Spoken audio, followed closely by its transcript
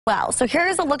Well, so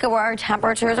here's a look at where our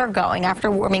temperatures are going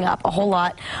after warming up a whole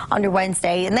lot on your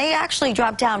Wednesday. And they actually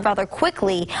dropped down rather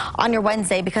quickly on your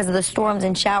Wednesday because of the storms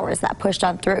and showers that pushed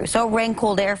on through. So rain,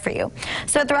 cooled air for you.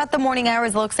 So throughout the morning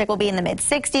hours, it looks like we'll be in the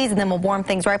mid-60s, and then we'll warm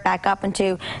things right back up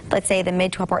into, let's say, the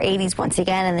mid to upper 80s once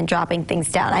again, and then dropping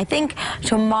things down. I think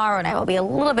tomorrow night will be a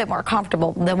little bit more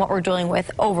comfortable than what we're dealing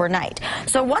with overnight.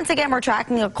 So once again, we're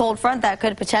tracking a cold front that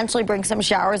could potentially bring some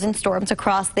showers and storms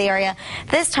across the area.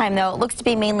 This time, though, it looks to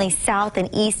be mainly south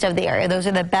and east of the area. Those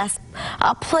are the best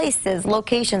places,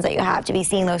 locations that you have to be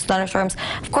seeing those thunderstorms.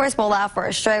 Of course, we'll allow for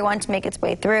a stray one to make its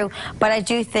way through, but I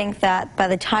do think that by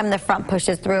the time the front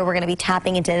pushes through, we're going to be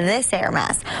tapping into this air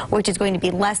mass, which is going to be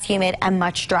less humid and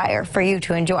much drier for you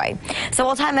to enjoy. So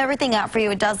we'll time everything out for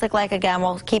you. It does look like, again,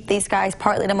 we'll keep these skies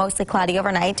partly to mostly cloudy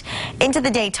overnight. Into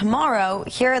the day tomorrow,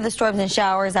 here are the storms and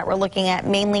showers that we're looking at,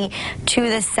 mainly to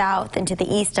the south and to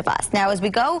the east of us. Now, as we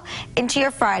go into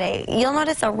your Friday, you'll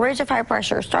notice a ridge of high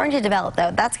pressure starting to develop,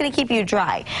 though. That's going to keep you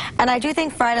dry. And I do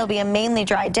think Friday will be a mainly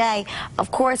dry day,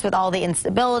 of course, with all the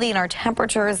instability and our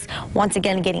temperatures once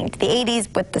again getting into the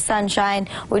 80s with the sunshine.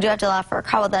 We do have to allow for a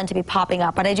couple then to be popping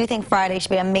up, but I do think Friday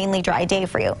should be a mainly dry day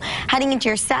for you. Heading into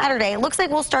your Saturday, it looks like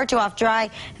we'll start you off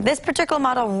dry. This particular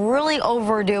model really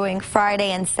overdoing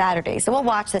Friday and Saturday, so we'll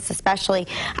watch this especially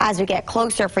as we get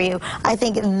closer for you. I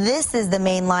think this is the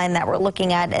main line that we're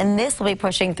looking at, and this will be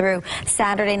pushing through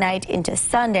Saturday night into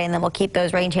Sunday, and then we'll keep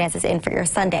those rain chances in for your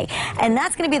Sunday. And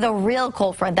that's going to be the real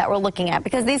cold front that we're looking at,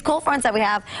 because these cold fronts that we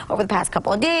have over the past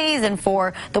couple of days, and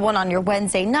for the one on your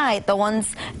Wednesday night, the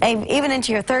ones even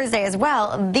into your Thursday as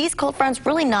well, these cold fronts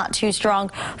really not too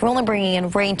strong. We're only bringing in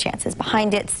rain chances.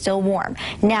 Behind it, still warm.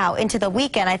 Now, into the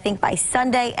weekend, I think by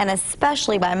Sunday and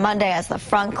especially by Monday as the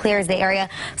front clears the area,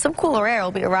 some cooler air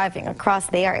will be arriving across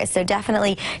the area. So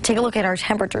definitely take a look at our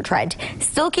temperature trend.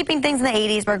 Still keeping things in the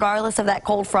 80s regardless of that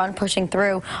cold front pushing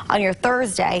through on your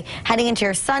Thursday. Heading into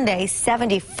your Sunday,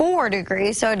 74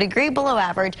 degrees, so a degree below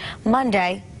average.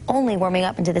 Monday, only warming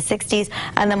up into the 60s,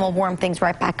 and then we'll warm things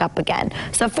right back up again.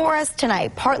 So for us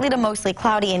tonight, partly to mostly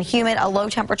cloudy and humid, a low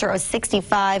temperature of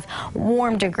 65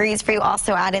 warm degrees for you.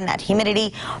 Also add in that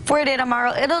humidity. For your day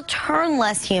tomorrow, it'll turn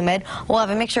less humid. We'll have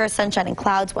a mixture of sunshine and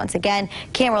clouds once again.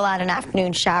 Can't rule out an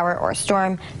afternoon shower or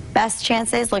storm. Best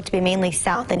chances look to be mainly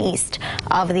south and east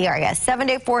of the area.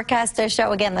 7-day forecast does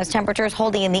show, again, those temperatures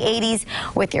holding in the 80s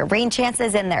with your rain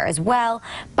chances in there as well.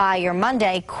 By your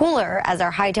Monday, cooler as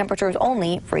our high temperatures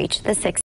only reach the 60s.